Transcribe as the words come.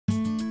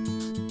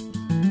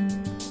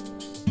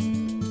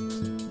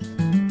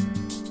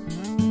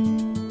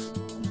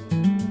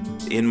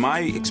In my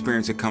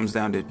experience, it comes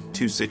down to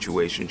two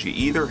situations. You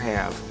either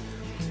have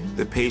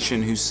the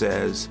patient who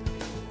says,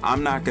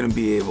 I'm not going to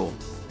be able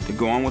to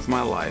go on with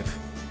my life.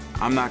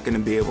 I'm not going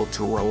to be able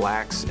to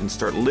relax and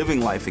start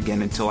living life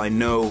again until I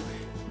know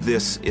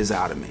this is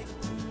out of me.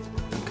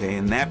 Okay,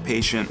 and that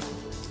patient,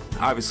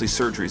 obviously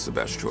surgery is the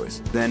best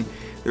choice. Then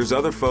there's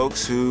other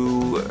folks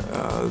who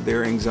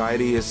their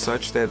anxiety is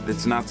such that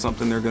it's not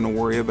something they're going to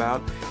worry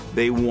about.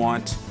 They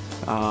want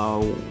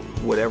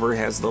whatever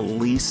has the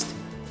least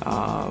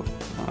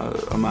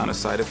amount of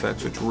side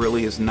effects, which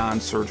really is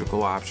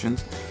non-surgical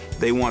options.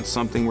 They want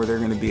something where they're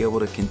going to be able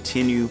to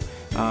continue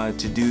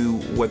to do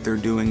what they're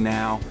doing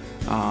now.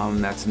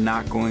 That's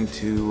not going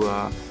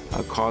to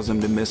cause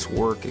them to miss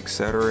work,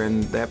 etc.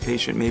 And that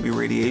patient, maybe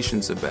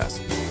radiation's the best.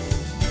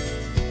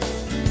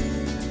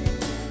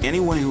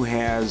 Anyone who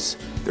has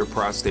their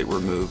prostate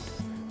removed,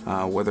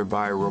 whether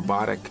by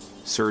robotic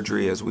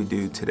surgery as we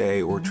do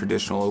today or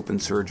traditional open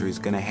surgery, is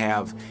going to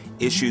have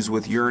issues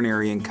with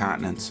urinary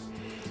incontinence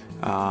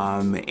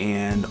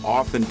and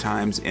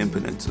oftentimes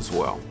impotence as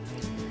well.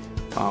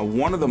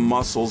 One of the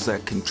muscles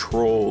that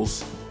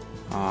controls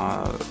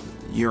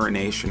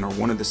urination, or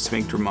one of the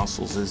sphincter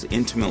muscles, is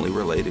intimately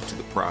related to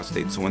the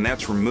prostate. So when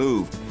that's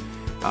removed,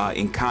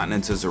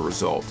 incontinence is a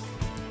result.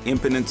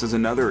 Impotence is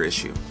another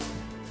issue.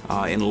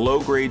 In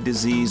low-grade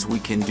disease, we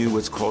can do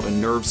what's called a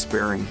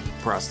nerve-sparing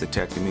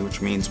prostatectomy, which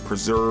means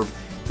preserve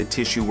the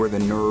tissue where the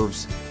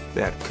nerves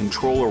that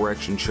control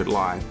erection should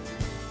lie.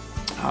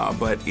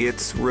 But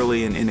it's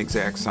really an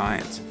inexact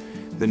science.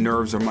 The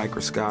nerves are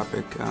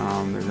microscopic.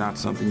 They're not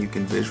something you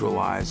can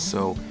visualize.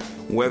 So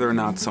whether or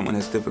not someone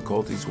has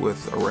difficulties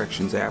with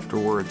erections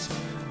afterwards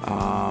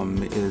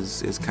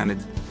is kind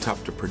of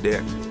tough to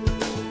predict.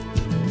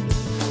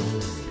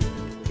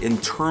 In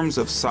terms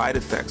of side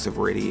effects of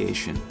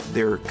radiation,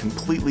 they're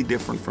completely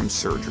different from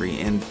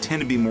surgery and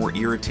tend to be more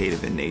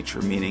irritative in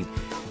nature, meaning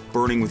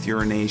burning with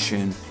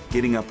urination,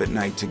 getting up at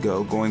night to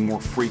go, going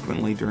more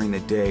frequently during the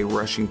day,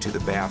 rushing to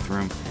the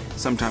bathroom,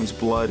 sometimes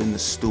blood in the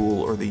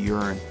stool or the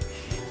urine.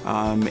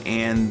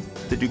 And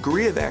the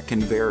degree of that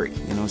can vary.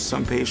 You know,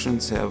 some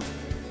patients have,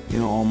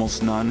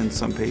 almost none, and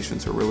some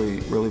patients are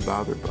really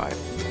bothered by it.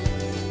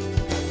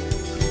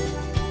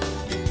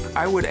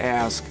 I would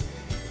ask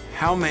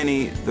how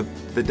many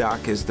the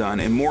doc has done,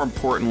 and more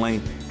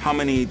importantly, how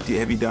many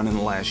have you done in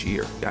the last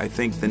year? I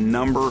think the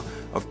number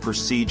of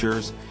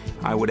procedures,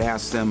 I would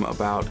ask them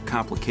about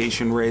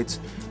complication rates,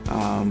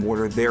 what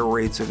are their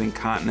rates of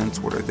incontinence,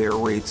 what are their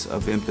rates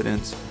of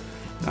impotence,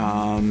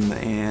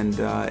 and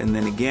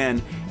then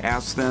again,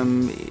 ask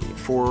them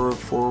for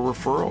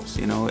referrals.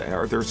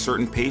 Are there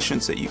certain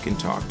patients that you can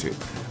talk to?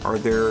 Are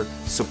there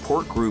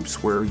support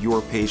groups where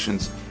your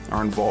patients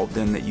are involved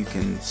in that you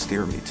can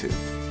steer me to?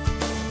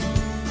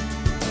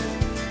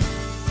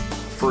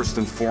 First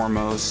and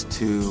foremost,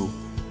 to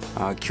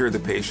cure the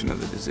patient of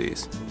the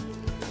disease.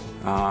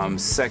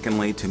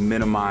 Secondly, to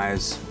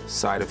minimize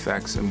side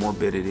effects and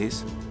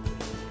morbidities.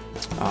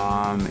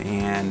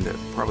 And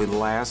probably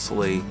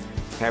lastly,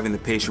 having the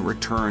patient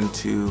return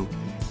to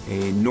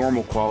a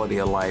normal quality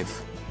of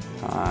life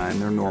and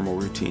their normal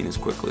routine as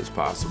quickly as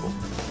possible.